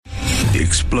the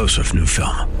explosive new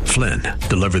film, Flynn,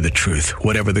 Deliver the Truth,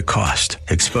 Whatever the Cost,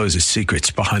 exposes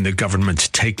secrets behind the government's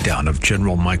takedown of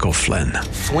General Michael Flynn.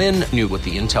 Flynn knew what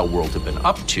the intel world had been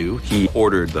up to. He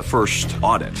ordered the first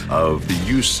audit of the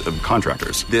use of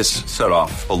contractors. This set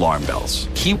off alarm bells.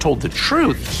 He told the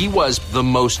truth. He was the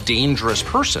most dangerous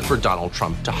person for Donald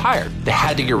Trump to hire. They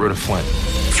had to get rid of Flynn.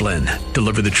 Flynn,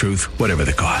 Deliver the Truth, Whatever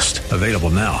the Cost. Available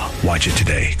now. Watch it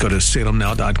today. Go to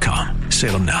salemnow.com.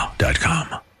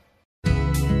 salemnow.com.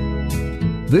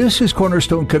 This is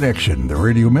Cornerstone Connection, the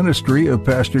radio ministry of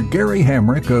Pastor Gary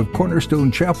Hamrick of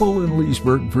Cornerstone Chapel in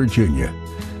Leesburg, Virginia.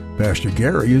 Pastor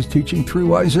Gary is teaching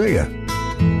through Isaiah. Real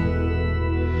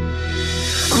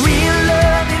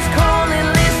love is calling,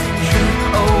 listen, truth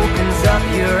opens up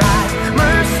your eyes.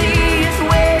 Mercy is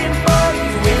waiting for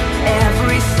you with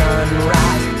every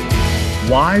sunrise.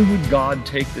 Why would God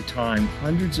take the time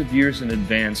hundreds of years in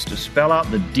advance to spell out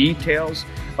the details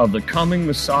of the coming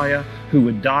Messiah who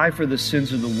would die for the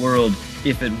sins of the world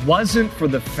if it wasn't for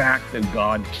the fact that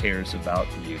God cares about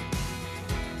you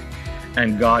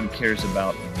and God cares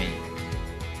about me?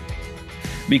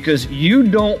 Because you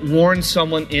don't warn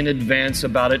someone in advance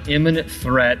about an imminent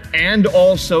threat and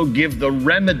also give the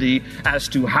remedy as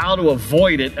to how to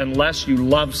avoid it unless you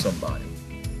love somebody.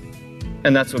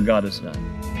 And that's what God has done.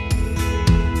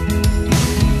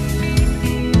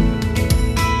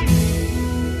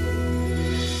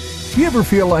 Do you ever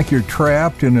feel like you're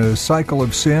trapped in a cycle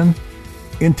of sin?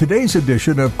 In today's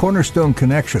edition of Cornerstone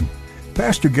Connection,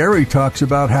 Pastor Gary talks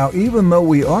about how even though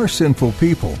we are sinful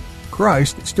people,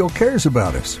 Christ still cares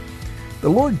about us. The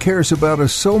Lord cares about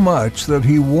us so much that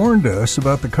He warned us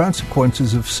about the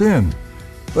consequences of sin.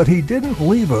 But He didn't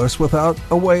leave us without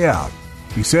a way out.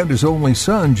 He sent His only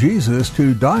Son, Jesus,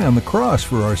 to die on the cross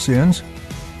for our sins.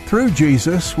 Through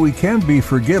Jesus, we can be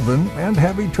forgiven and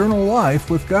have eternal life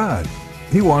with God.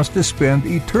 He wants to spend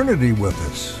eternity with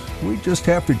us. We just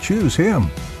have to choose Him.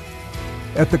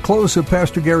 At the close of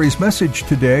Pastor Gary's message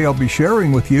today, I'll be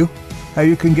sharing with you how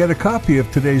you can get a copy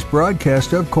of today's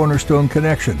broadcast of Cornerstone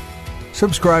Connection.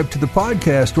 Subscribe to the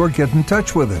podcast or get in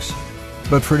touch with us.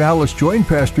 But for now, let's join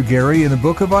Pastor Gary in the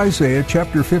book of Isaiah,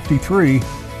 chapter 53,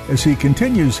 as he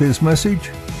continues his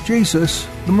message, Jesus,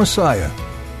 the Messiah.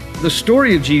 The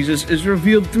story of Jesus is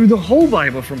revealed through the whole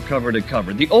Bible from cover to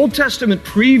cover. The Old Testament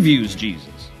previews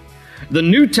Jesus. The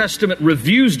New Testament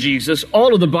reviews Jesus.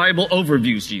 All of the Bible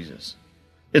overviews Jesus.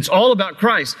 It's all about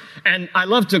Christ. And I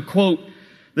love to quote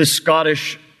this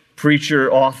Scottish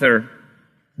preacher, author,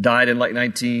 died in like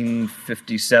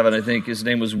 1957, I think. His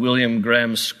name was William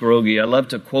Graham Scroggie. I love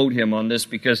to quote him on this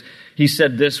because he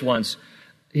said this once.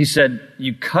 He said,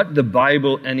 "You cut the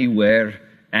Bible anywhere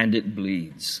and it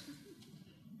bleeds."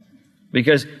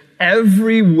 Because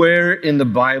everywhere in the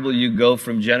Bible you go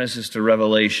from Genesis to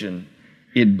Revelation,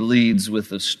 it bleeds with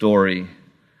the story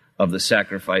of the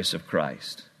sacrifice of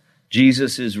Christ.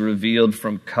 Jesus is revealed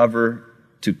from cover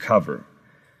to cover.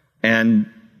 And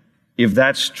if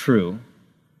that's true,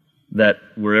 that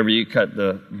wherever you cut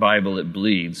the Bible it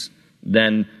bleeds,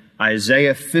 then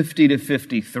Isaiah 50 to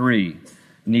 53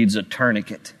 needs a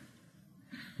tourniquet.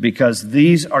 Because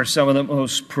these are some of the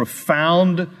most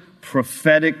profound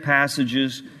prophetic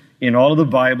passages in all of the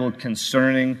Bible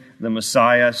concerning the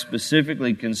Messiah,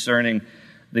 specifically concerning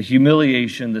the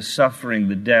humiliation, the suffering,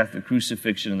 the death, the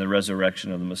crucifixion, and the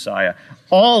resurrection of the Messiah,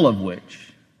 all of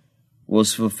which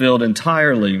was fulfilled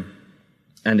entirely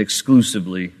and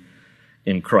exclusively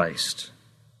in Christ.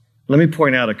 Let me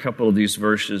point out a couple of these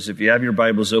verses. If you have your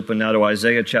Bibles open now to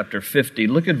Isaiah chapter 50,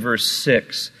 look at verse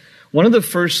 6. One of the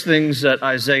first things that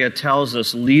Isaiah tells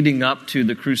us leading up to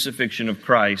the crucifixion of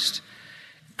Christ,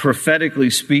 prophetically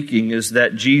speaking, is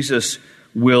that Jesus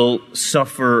will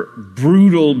suffer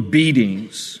brutal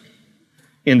beatings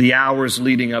in the hours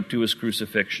leading up to His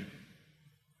crucifixion.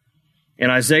 In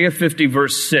Isaiah 50,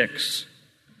 verse 6,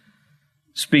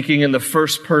 speaking in the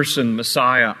first person,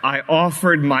 Messiah, "I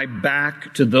offered my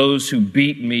back to those who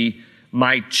beat me,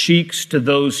 my cheeks to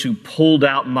those who pulled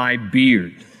out my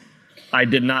beard. I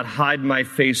did not hide my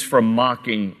face from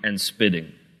mocking and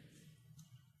spitting."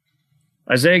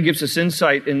 Isaiah gives us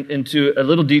insight into a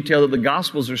little detail that the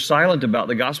Gospels are silent about.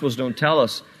 The Gospels don't tell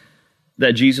us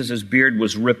that Jesus' beard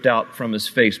was ripped out from His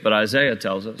face, but Isaiah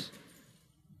tells us.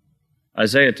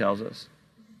 Isaiah tells us.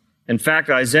 In fact,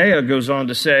 Isaiah goes on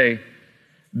to say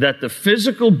that the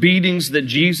physical beatings that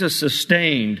Jesus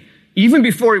sustained, even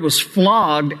before He was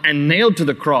flogged and nailed to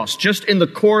the cross, just in the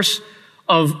course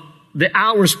of the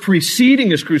hours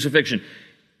preceding His crucifixion,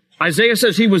 Isaiah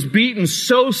says He was beaten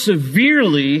so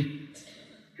severely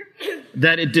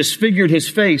that it disfigured His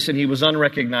face and He was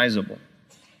unrecognizable.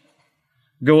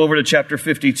 Go over to chapter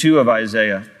 52 of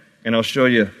Isaiah. And I'll show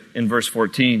you in verse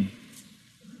 14.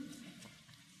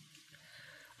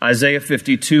 Isaiah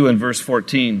 52 and verse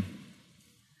 14.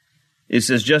 It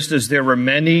says, just as there were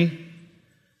many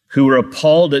who were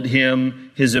appalled at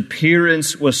him, his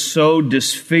appearance was so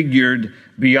disfigured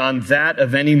beyond that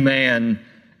of any man,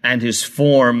 and his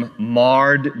form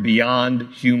marred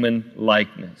beyond human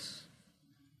likeness.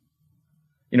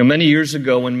 You know, many years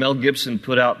ago when Mel Gibson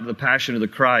put out The Passion of the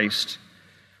Christ,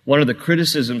 one of the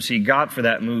criticisms he got for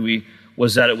that movie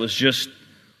was that it was just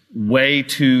way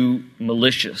too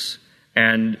malicious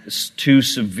and too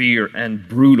severe and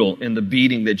brutal in the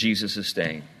beating that Jesus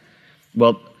sustained.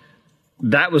 Well,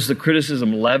 that was the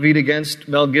criticism levied against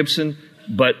Mel Gibson,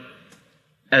 but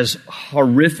as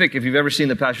horrific, if you've ever seen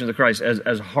The Passion of the Christ,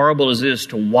 as horrible as it is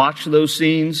to watch those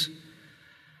scenes,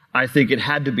 I think it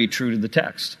had to be true to the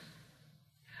text.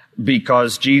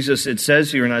 Because Jesus, it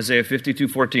says here in Isaiah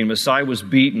 52:14, Messiah was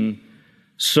beaten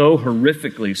so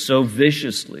horrifically, so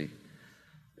viciously,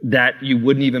 that you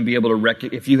wouldn't even be able to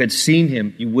recognize, if you had seen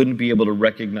him, you wouldn't be able to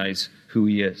recognize who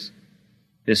he is.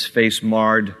 His face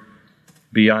marred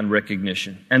beyond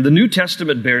recognition. And the New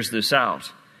Testament bears this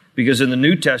out. Because in the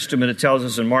New Testament, it tells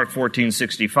us in Mark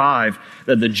 14:65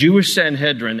 that the Jewish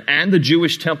Sanhedrin and the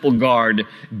Jewish temple guard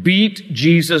beat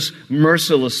Jesus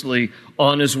mercilessly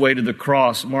on his way to the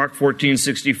cross. Mark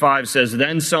 14:65 says,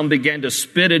 then some began to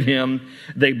spit at him.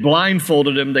 They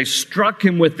blindfolded him. They struck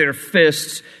him with their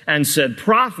fists and said,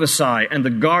 prophesy. And the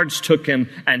guards took him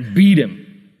and beat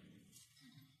him.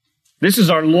 This is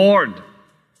our Lord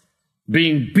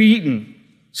being beaten,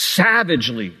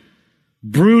 savagely,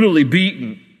 brutally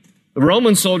beaten. The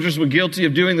Roman soldiers were guilty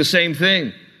of doing the same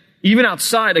thing. Even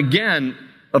outside, again,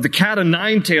 of the cat o'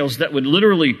 nine tails that would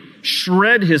literally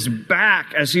shred his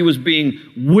back as he was being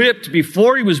whipped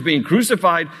before he was being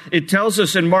crucified. It tells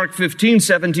us in Mark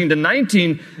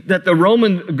 15:17-19, that the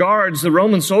Roman guards, the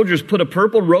Roman soldiers, put a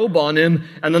purple robe on him,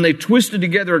 and then they twisted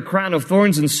together a crown of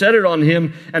thorns and set it on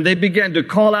him, and they began to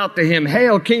call out to him,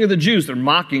 "Hail, King of the Jews!" They're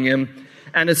mocking him.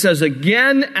 And it says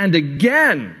again and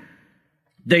again,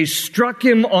 they struck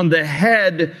him on the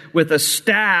head with a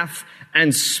staff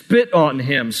and spit on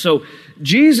him. So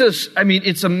Jesus,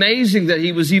 it's amazing that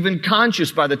he was even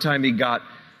conscious by the time he got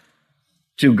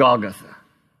to Golgotha.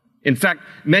 In fact,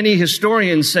 many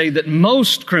historians say that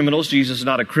most criminals, Jesus is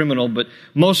not a criminal, but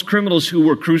most criminals who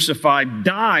were crucified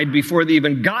died before they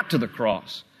even got to the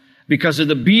cross because of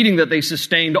the beating that they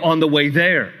sustained on the way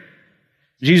there.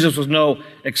 Jesus was no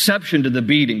exception to the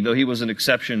beating, though he was an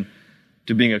exception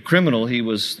to being a criminal. He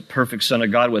was the perfect Son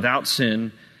of God without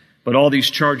sin, but all these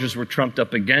charges were trumped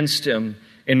up against him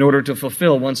in order to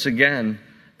fulfill, once again,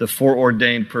 the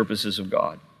foreordained purposes of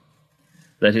God,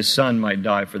 that his Son might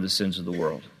die for the sins of the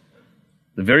world.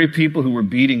 The very people who were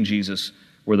beating Jesus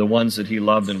were the ones that he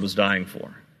loved and was dying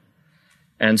for.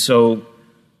 And so,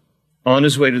 on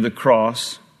his way to the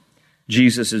cross,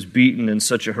 Jesus is beaten in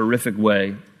such a horrific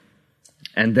way.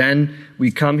 And then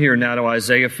we come here now to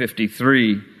Isaiah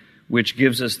 53, which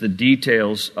gives us the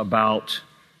details about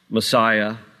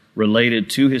Messiah related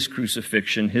to his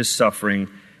crucifixion, his suffering,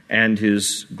 and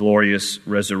his glorious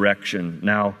resurrection.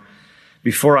 Now,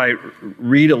 before I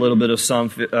read a little bit of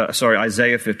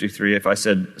Isaiah 53, if I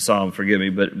said Psalm, forgive me,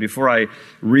 but before I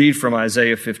read from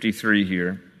Isaiah 53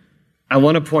 here, I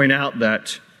want to point out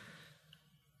that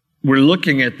we're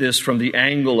looking at this from the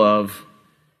angle of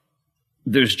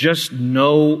there's just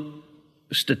no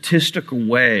statistical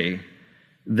way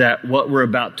that what we're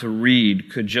about to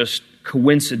read could just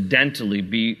coincidentally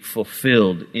be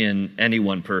fulfilled in any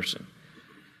one person.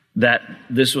 That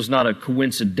this was not a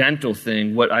coincidental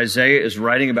thing. What Isaiah is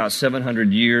writing about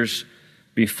 700 years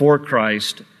before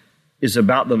Christ is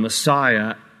about the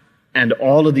Messiah, and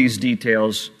all of these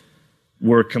details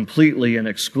were completely and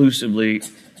exclusively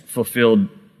fulfilled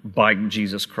by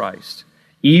Jesus Christ.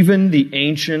 Even the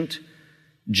ancient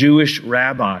Jewish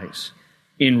rabbis,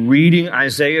 in reading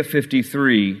Isaiah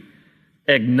 53,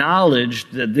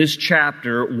 acknowledged that this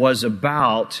chapter was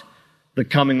about the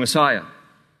coming Messiah.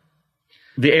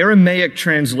 The Aramaic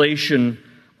translation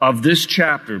of this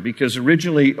chapter, because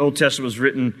originally Old Testament was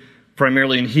written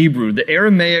primarily in Hebrew, the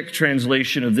Aramaic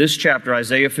translation of this chapter,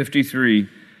 Isaiah 53,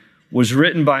 was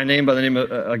written by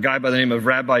a guy by the name of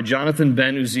Rabbi Jonathan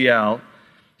ben Uziel.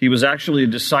 He was actually a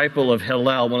disciple of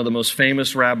Hillel, one of the most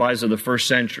famous rabbis of the first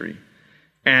century.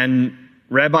 And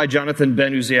Rabbi Jonathan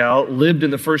ben Uziel lived in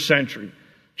the first century,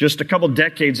 just a couple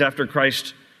decades after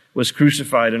Christ was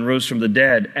crucified and rose from the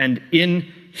dead. And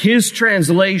in his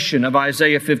translation of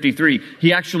Isaiah 53,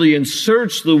 he actually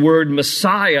inserts the word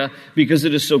Messiah because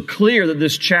it is so clear that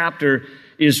this chapter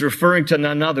is referring to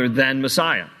none other than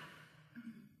Messiah.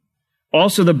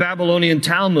 Also, the Babylonian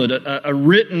Talmud, a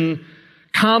written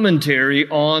commentary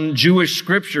on Jewish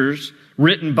scriptures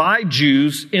written by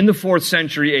Jews in the 4th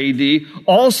century AD,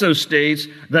 also states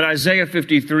that Isaiah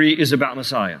 53 is about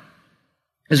Messiah,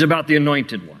 is about the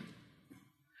Anointed One.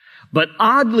 But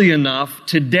oddly enough,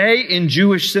 today in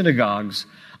Jewish synagogues,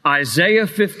 Isaiah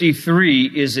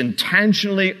 53 is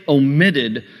intentionally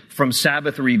omitted from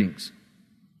Sabbath readings.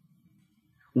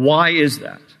 Why is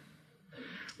that?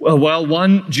 Well,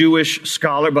 one Jewish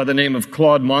scholar by the name of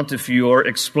Claude Montefiore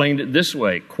explained it this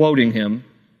way, quoting him,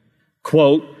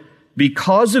 quote,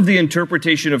 "Because of the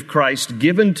interpretation of Christ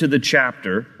given to the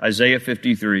chapter, Isaiah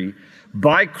 53,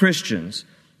 by Christians,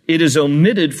 it is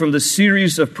omitted from the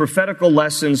series of prophetical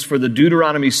lessons for the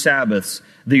Deuteronomy Sabbaths.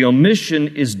 The omission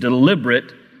is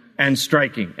deliberate and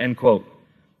striking," end quote.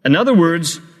 In other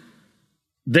words,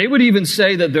 they would even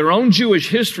say that their own Jewish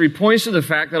history points to the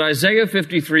fact that Isaiah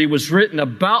 53 was written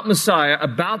about Messiah,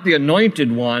 about the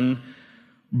Anointed One,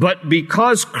 but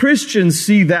because Christians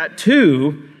see that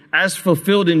too, as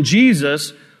fulfilled in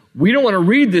Jesus, we don't want to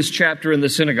read this chapter in the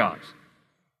synagogues.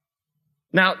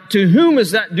 Now, to whom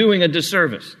is that doing a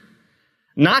disservice?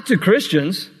 Not to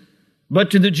Christians,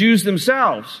 but to the Jews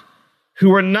themselves,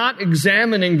 who are not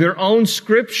examining their own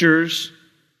scriptures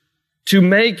to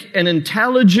make an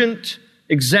intelligent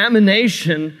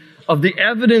examination of the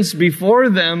evidence before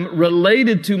them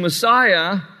related to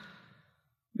Messiah,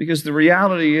 because the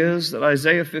reality is that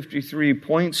Isaiah 53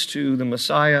 points to the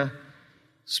Messiah,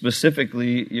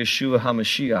 specifically Yeshua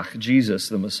HaMashiach, Jesus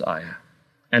the Messiah.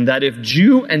 And that if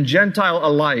Jew and Gentile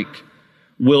alike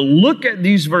will look at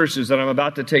these verses that I'm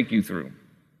about to take you through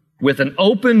with an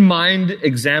open mind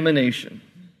examination,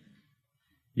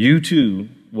 you too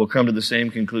will come to the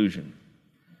same conclusion,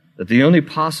 that the only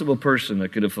possible person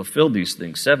that could have fulfilled these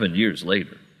things 7 years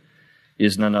later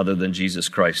is none other than Jesus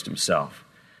Christ himself.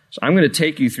 So I'm going to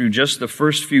take you through just the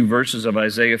first few verses of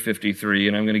Isaiah 53,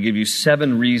 and I'm going to give you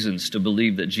 7 reasons to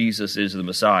believe that Jesus is the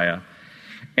Messiah.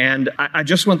 And I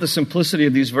just want the simplicity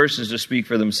of these verses to speak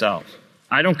for themselves.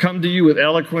 I don't come to you with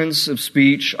eloquence of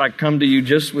speech. I come to you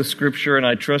just with Scripture, and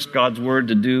I trust God's Word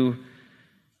to do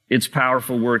its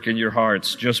powerful work in your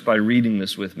hearts just by reading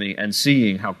this with me and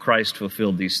seeing how Christ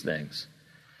fulfilled these things.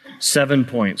 7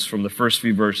 points from the first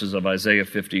few verses of Isaiah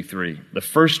 53. The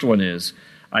first one is,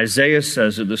 Isaiah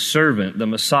says that the servant, the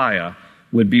Messiah,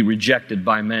 would be rejected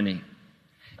by many.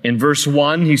 In verse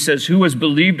 1, he says, "Who has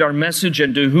believed our message,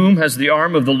 and to whom has the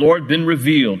arm of the Lord been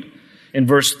revealed?" In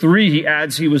verse 3, he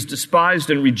adds, "He was despised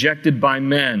and rejected by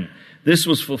men." This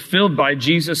was fulfilled by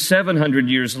Jesus 700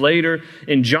 years later.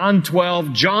 In John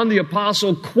 12, John the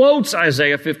Apostle quotes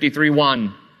Isaiah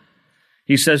 53:1.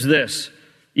 He says this,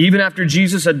 "Even after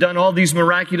Jesus had done all these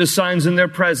miraculous signs in their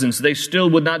presence, they still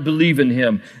would not believe in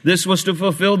him. This was to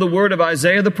fulfill the word of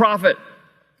Isaiah the prophet.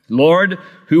 Lord,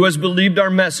 who has believed our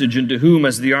message, and to whom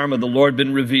has the arm of the Lord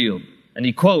been revealed?" And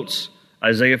he quotes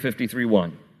Isaiah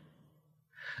 53:1.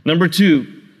 Number 2,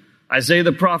 Isaiah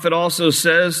the prophet also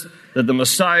says that the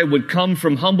Messiah would come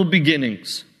from humble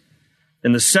beginnings.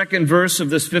 In the second verse of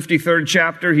this 53rd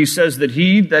chapter, he says that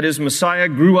he, that is Messiah,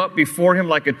 grew up before him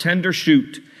like a tender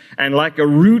shoot and like a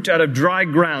root out of dry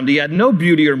ground. He had no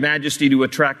beauty or majesty to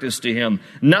attract us to him,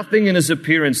 nothing in his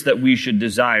appearance that we should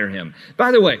desire him.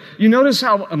 By the way, you notice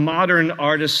how a modern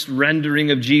artist's rendering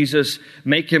of Jesus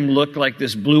make him look like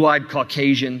this blue-eyed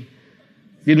Caucasian,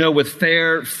 with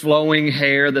fair, flowing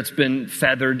hair that's been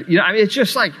feathered. It's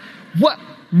just like, what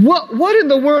in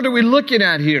the world are we looking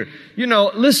at here?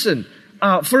 Listen,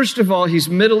 first of all, he's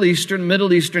Middle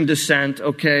Eastern descent,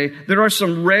 okay? There are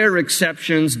some rare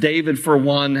exceptions. David, for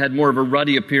one, had more of a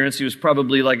ruddy appearance. He was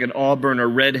probably like an auburn or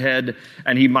redhead,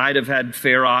 and he might have had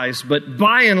fair eyes. But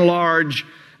by and large,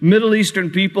 Middle Eastern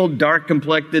people, dark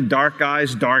complected, dark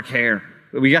eyes, dark hair.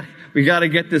 We got to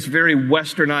get this very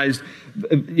westernized,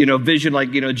 vision,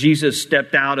 like, Jesus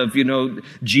stepped out of,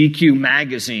 GQ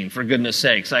magazine, for goodness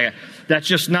sakes. That's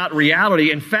just not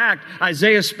reality. In fact,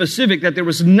 Isaiah is specific that there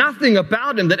was nothing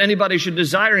about him that anybody should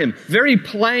desire him. Very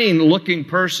plain looking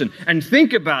person. And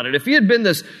think about it. If he had been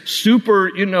this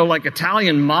super, like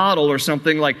Italian model or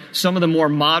something, like some of the more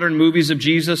modern movies of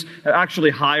Jesus, actually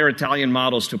hire Italian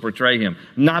models to portray him.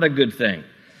 Not a good thing.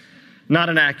 Not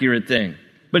an accurate thing.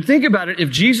 But think about it. If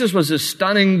Jesus was a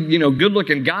stunning,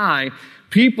 good-looking guy,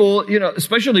 people,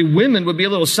 especially women, would be a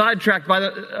little sidetracked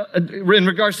by in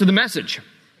regards to the message.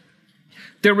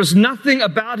 There was nothing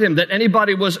about him that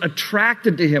anybody was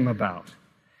attracted to him about.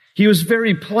 He was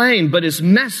very plain, but his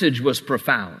message was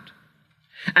profound.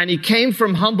 And he came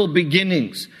from humble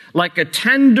beginnings, like a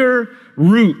tender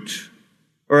root,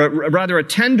 or rather a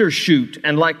tender shoot,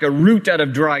 and like a root out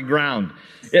of dry ground.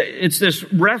 It's this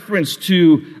reference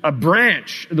to a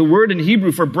branch. The word in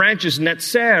Hebrew for branch is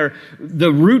netzer.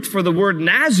 The root for the word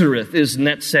Nazareth is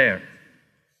netzer.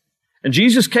 And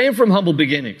Jesus came from humble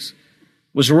beginnings,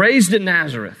 was raised in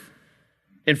Nazareth.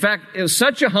 In fact, it was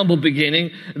such a humble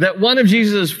beginning that one of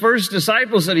Jesus' first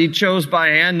disciples that he chose by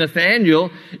hand,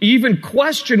 Nathanael, even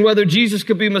questioned whether Jesus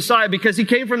could be Messiah because he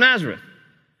came from Nazareth.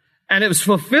 And it was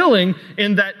fulfilling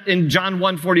in that in John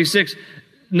 1:46,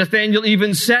 Nathanael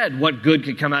even said what good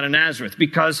could come out of Nazareth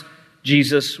because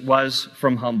Jesus was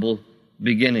from humble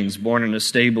beginnings, born in a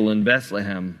stable in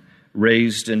Bethlehem,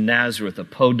 raised in Nazareth, a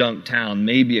podunk town,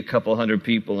 maybe a couple hundred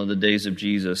people in the days of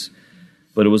Jesus.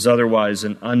 But it was otherwise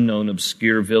an unknown,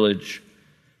 obscure village,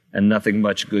 and nothing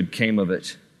much good came of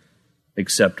it,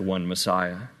 except one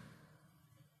Messiah.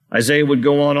 Isaiah would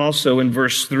go on also in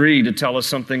verse 3 to tell us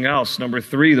something else. Number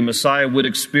 3, the Messiah would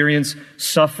experience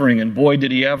suffering, and boy,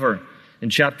 did he ever. In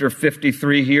chapter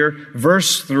 53 here,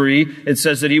 verse 3, it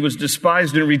says that he was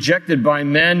despised and rejected by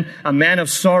men, a man of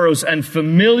sorrows and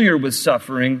familiar with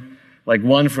suffering, like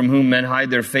one from whom men hide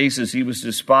their faces. He was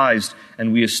despised,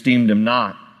 and we esteemed him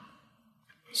not.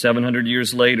 700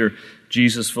 years later,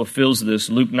 Jesus fulfills this.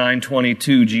 Luke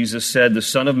 9:22, Jesus said, the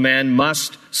Son of Man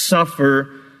must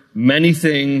suffer many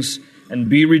things and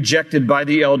be rejected by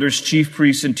the elders, chief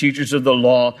priests, and teachers of the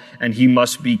law, and he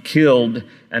must be killed,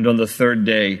 and on the third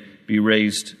day be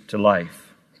raised to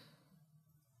life.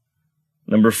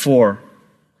 Number 4,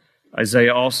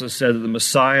 Isaiah also said that the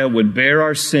Messiah would bear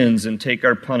our sins and take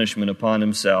our punishment upon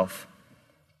himself.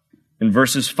 In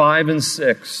verses 5 and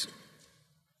 6,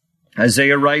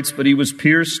 Isaiah writes, but he was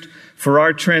pierced for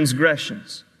our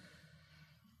transgressions.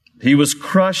 He was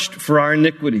crushed for our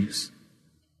iniquities.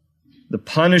 The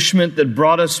punishment that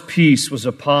brought us peace was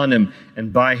upon him,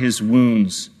 and by his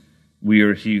wounds we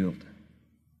are healed.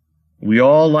 We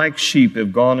all, like sheep,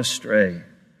 have gone astray.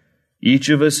 Each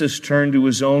of us has turned to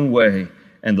his own way,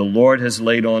 and the Lord has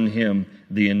laid on him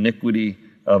the iniquity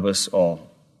of us all.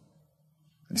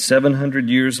 And 700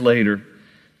 years later,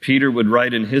 Peter would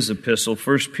write in his epistle,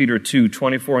 1 Peter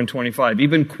 2:24 and 25,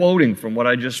 even quoting from what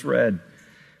I just read.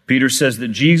 Peter says that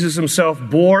Jesus himself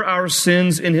bore our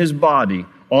sins in his body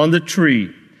on the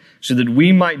tree, so that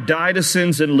we might die to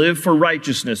sins and live for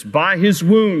righteousness. By his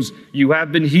wounds you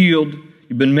have been healed,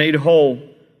 you've been made whole.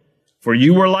 For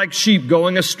you were like sheep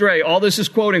going astray. All this is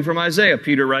quoting from Isaiah,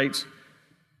 Peter writes.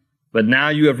 But now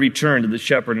you have returned to the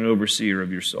shepherd and overseer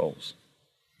of your souls.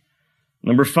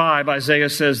 Number 5, Isaiah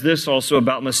says this also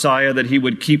about Messiah, that he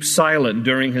would keep silent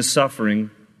during his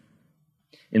suffering.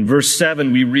 In verse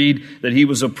 7, we read that he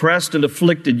was oppressed and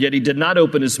afflicted, yet he did not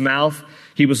open his mouth.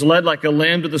 He was led like a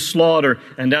lamb to the slaughter,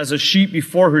 and as a sheep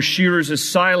before her shearers is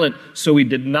silent, so he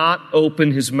did not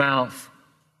open his mouth.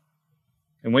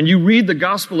 And when you read the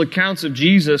gospel accounts of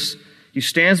Jesus, he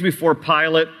stands before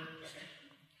Pilate.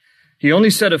 He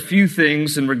only said a few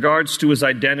things in regards to his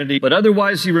identity, but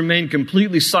otherwise he remained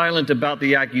completely silent about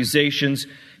the accusations.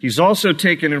 He's also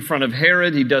taken in front of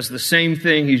Herod. He does the same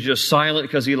thing. He's just silent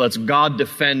because he lets God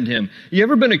defend him. You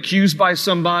ever been accused by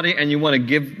somebody and you want to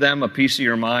give them a piece of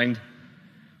your mind?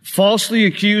 Falsely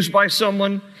accused by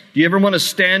someone? Do you ever want to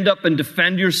stand up and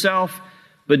defend yourself?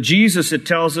 But Jesus, it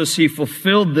tells us, he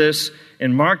fulfilled this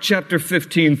in Mark chapter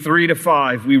 15,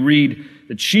 3-5. We read,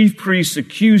 the chief priests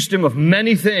accused him of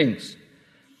many things.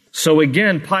 So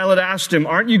again, Pilate asked him,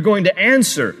 aren't you going to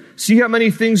answer? See how many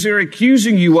things they're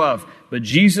accusing you of. But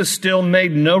Jesus still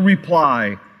made no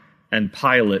reply, and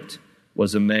Pilate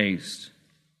was amazed.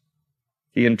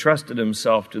 He entrusted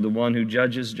himself to the one who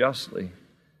judges justly.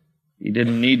 He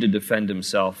didn't need to defend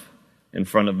himself in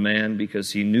front of man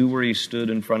because he knew where he stood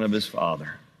in front of his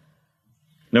Father.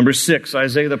 Number 6,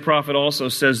 Isaiah the prophet also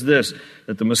says this,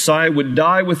 that the Messiah would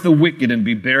die with the wicked and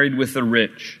be buried with the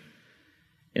rich.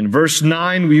 In verse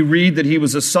 9, we read that he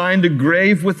was assigned a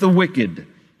grave with the wicked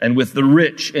and with the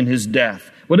rich in his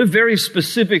death. What a very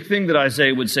specific thing that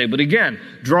Isaiah would say. But again,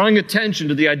 drawing attention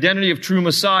to the identity of true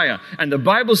Messiah. And the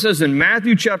Bible says in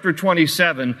Matthew chapter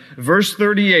 27, verse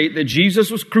 38, that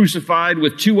Jesus was crucified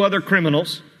with 2 other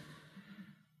criminals.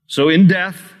 So in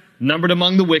death, numbered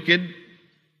among the wicked.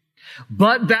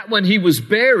 But that when he was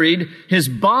buried, his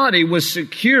body was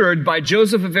secured by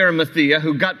Joseph of Arimathea,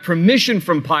 who got permission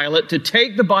from Pilate to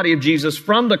take the body of Jesus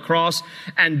from the cross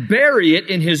and bury it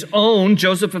in his own,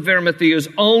 Joseph of Arimathea's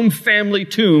own family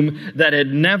tomb that had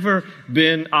never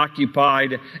been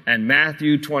occupied. And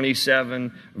Matthew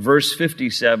 27, verse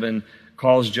 57,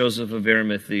 calls Joseph of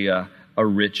Arimathea a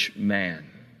rich man,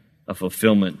 a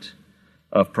fulfillment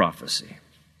of prophecy.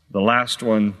 The last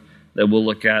one that we'll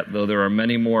look at, though there are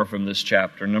many more from this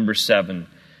chapter. Number 7,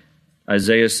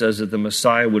 Isaiah says that the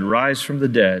Messiah would rise from the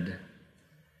dead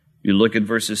You look at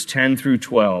verses 10 through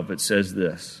 12, it says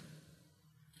this: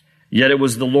 "Yet it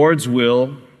was the Lord's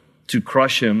will to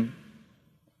crush him,"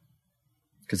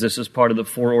 because this is part of the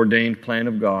foreordained plan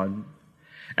of God,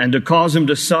 "and to cause him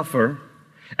to suffer.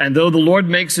 And though the Lord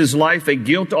makes his life a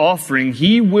guilt offering,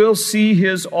 he will see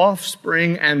his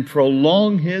offspring and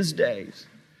prolong his days."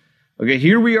 Okay,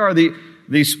 here we are,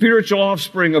 the spiritual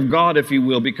offspring of God, if you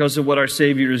will, because of what our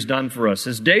Savior has done for us.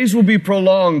 His days will be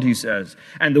prolonged, he says,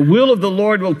 and the will of the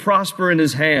Lord will prosper in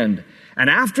his hand. And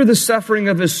after the suffering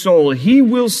of his soul, he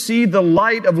will see the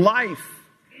light of life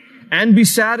and be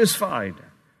satisfied.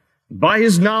 By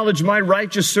his knowledge, my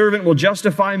righteous servant will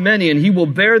justify many, and he will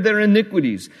bear their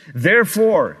iniquities.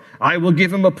 Therefore, I will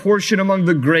give him a portion among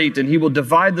the great, and he will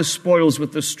divide the spoils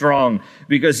with the strong,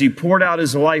 because he poured out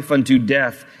his life unto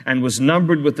death and was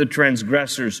numbered with the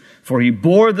transgressors. For he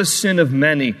bore the sin of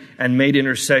many and made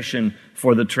intercession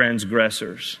for the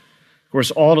transgressors. Of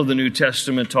course, all of the New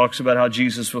Testament talks about how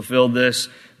Jesus fulfilled this,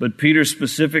 but Peter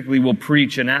specifically will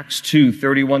preach in Acts 2,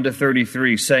 31 to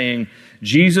 33, saying,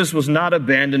 "Jesus was not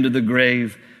abandoned to the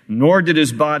grave, nor did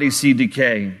his body see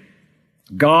decay.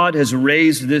 God has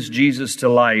raised this Jesus to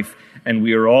life, and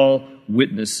we are all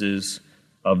witnesses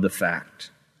of the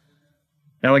fact."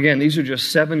 Now again, these are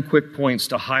just 7 quick points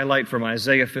to highlight from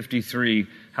Isaiah 53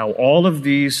 how all of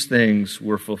these things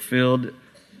were fulfilled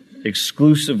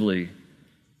exclusively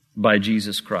by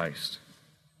Jesus Christ.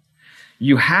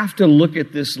 You have to look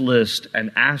at this list and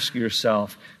ask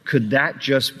yourself, could that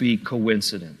just be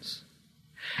coincidence?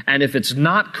 And if it's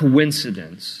not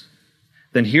coincidence,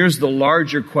 then here's the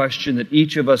larger question that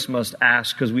each of us must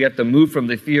ask, because we have to move from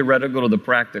the theoretical to the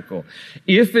practical.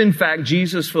 If, in fact,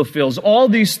 Jesus fulfills all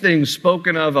these things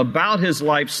spoken of about his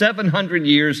life 700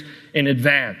 years in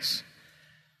advance,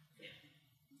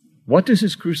 what does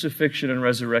his crucifixion and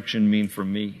resurrection mean for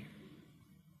me?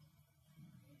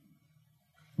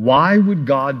 Why would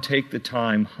God take the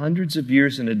time hundreds of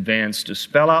years in advance to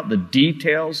spell out the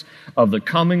details of the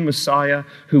coming Messiah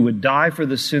who would die for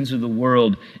the sins of the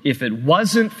world if it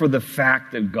wasn't for the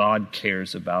fact that God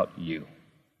cares about you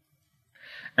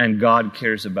and God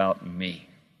cares about me?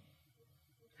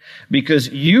 Because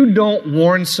you don't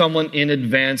warn someone in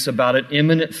advance about an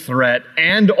imminent threat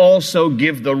and also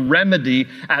give the remedy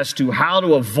as to how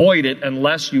to avoid it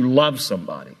unless you love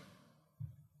somebody.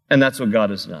 And that's what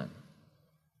God has done.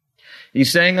 He's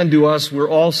saying unto us, we're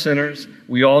all sinners,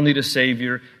 we all need a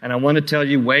Savior, and I want to tell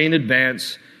you way in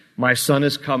advance, my Son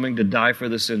is coming to die for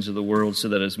the sins of the world, so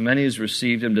that as many as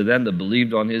received him, to them that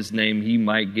believed on his name, he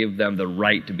might give them the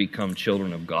right to become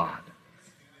children of God.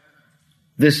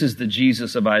 This is the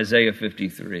Jesus of Isaiah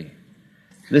 53.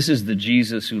 This is the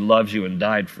Jesus who loves you and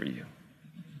died for you.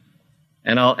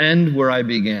 And I'll end where I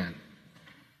began.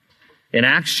 In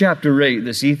Acts chapter 8,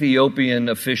 this Ethiopian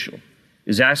official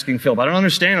is asking Philip, I don't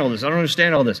understand all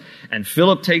this. And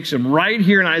Philip takes him right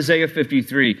here in Isaiah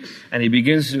 53, and he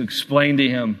begins to explain to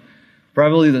him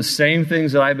probably the same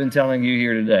things that I've been telling you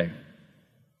here today.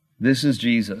 This is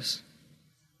Jesus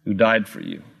who died for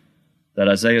you, that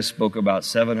Isaiah spoke about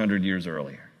 700 years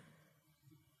earlier.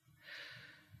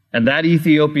 And that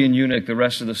Ethiopian eunuch, the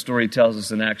rest of the story tells us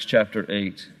in Acts chapter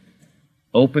 8,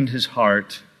 opened his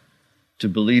heart to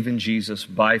believe in Jesus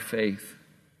by faith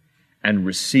and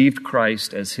received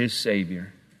Christ as his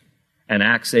Savior. And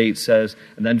Acts 8 says,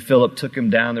 and then Philip took him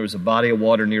down. There was a body of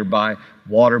water nearby.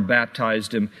 Water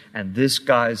baptized him. And this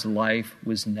guy's life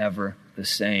was never the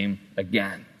same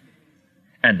again.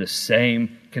 And the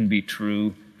same can be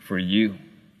true for you.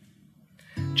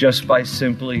 Just by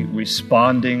simply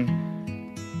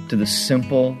responding to the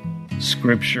simple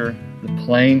Scripture, the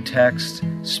plain text,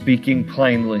 speaking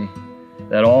plainly,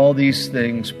 that all these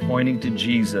things pointing to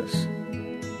Jesus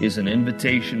is an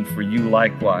invitation for you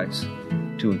likewise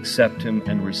to accept him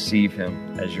and receive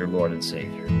him as your Lord and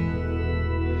Savior.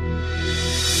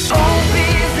 Hope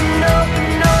is an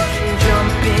open ocean,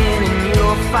 jump in and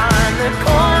you'll find the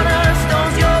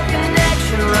cornerstone's your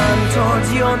connection, run towards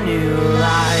your new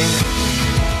life.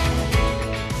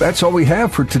 That's all we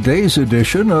have for today's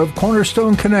edition of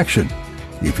Cornerstone Connection.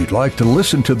 If you'd like to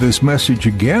listen to this message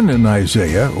again in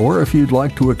Isaiah, or if you'd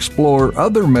like to explore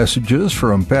other messages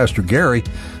from Pastor Gary,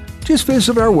 just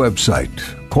visit our website,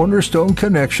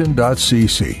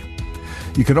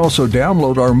 cornerstoneconnection.cc. You can also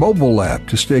download our mobile app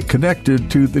to stay connected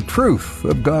to the truth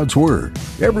of God's Word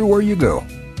everywhere you go.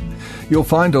 You'll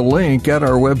find a link at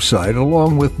our website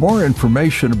along with more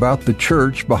information about the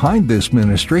church behind this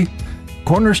ministry,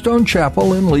 Cornerstone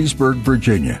Chapel in Leesburg,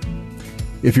 Virginia.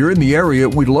 If you're in the area,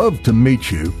 we'd love to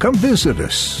meet you. Come visit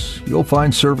us. You'll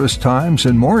find service times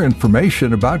and more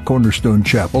information about Cornerstone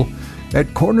Chapel at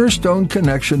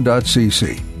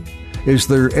cornerstoneconnection.cc. Is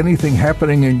there anything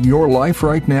happening in your life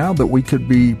right now that we could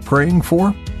be praying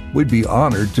for? We'd be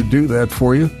honored to do that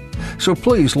for you. So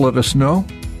please let us know.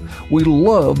 We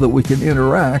love that we can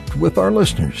interact with our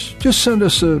listeners. Just send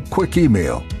us a quick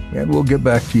email, and we'll get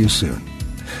back to you soon.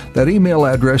 That email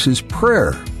address is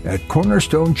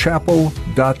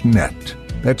prayer@cornerstonechapel.net.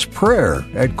 That's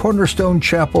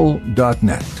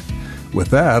prayer@cornerstonechapel.net. With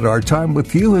that, our time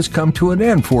with you has come to an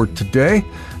end for today.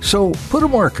 So put a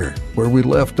marker where we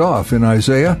left off in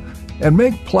Isaiah and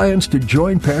make plans to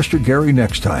join Pastor Gary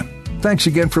next time. Thanks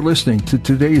again for listening to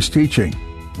today's teaching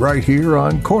right here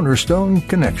on Cornerstone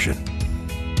Connection.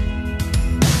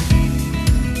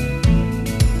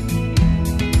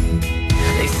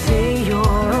 They say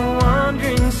you're a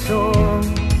wandering soul,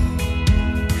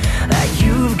 that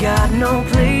you've got no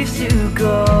place to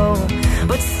go,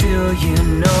 but still you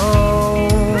know,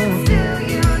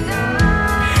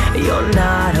 you're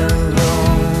not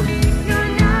alone.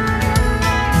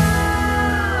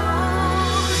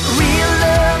 Real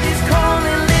love is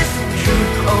calling, listen,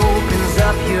 truth opens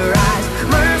up your eyes.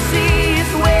 Mercy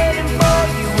is waiting for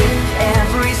you with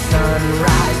every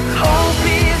sunrise. Hope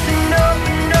is an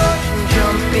open ocean,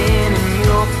 jump in and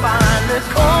you'll find the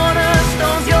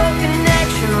cornerstones, your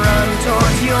connection, run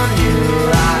towards your new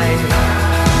life.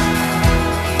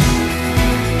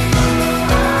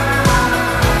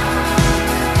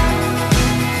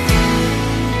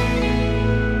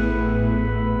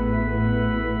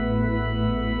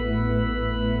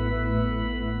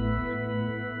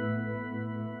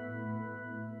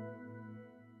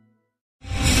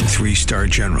 Three-star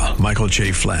General Michael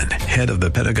J. Flynn, head of the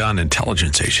Pentagon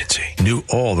Intelligence Agency, knew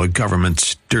all the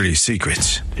government's dirty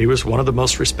secrets. He was one of the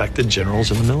most respected generals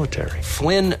in the military.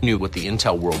 Flynn knew what the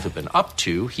intel world had been up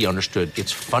to. He understood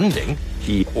its funding.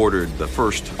 He ordered the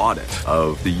first audit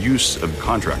of the use of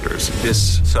contractors.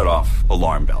 This set off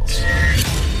alarm bells.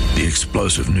 The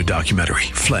explosive new documentary,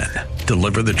 Flynn,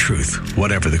 Deliver the Truth,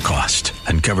 Whatever the Cost,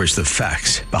 uncovers the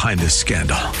facts behind this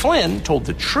scandal. Flynn told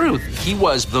the truth. He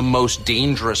was the most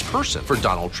dangerous person for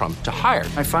Donald Trump to hire.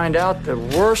 I find out the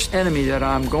worst enemy that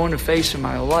I'm going to face in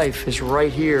my life is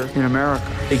right here in America.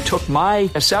 They took my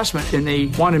assessment and they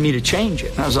wanted me to change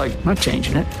it. And I was like, I'm not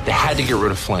changing it. They had to get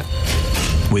rid of Flynn.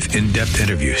 With in-depth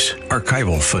interviews,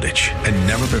 archival footage, and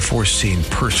never-before-seen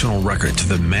personal records of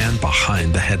the man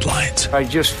behind the headlines. I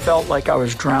just felt like I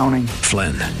was drowning.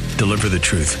 Flynn, Deliver the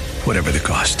Truth, Whatever the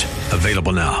Cost.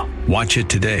 Available now. Watch it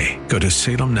today. Go to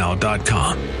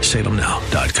salemnow.com.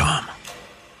 salemnow.com.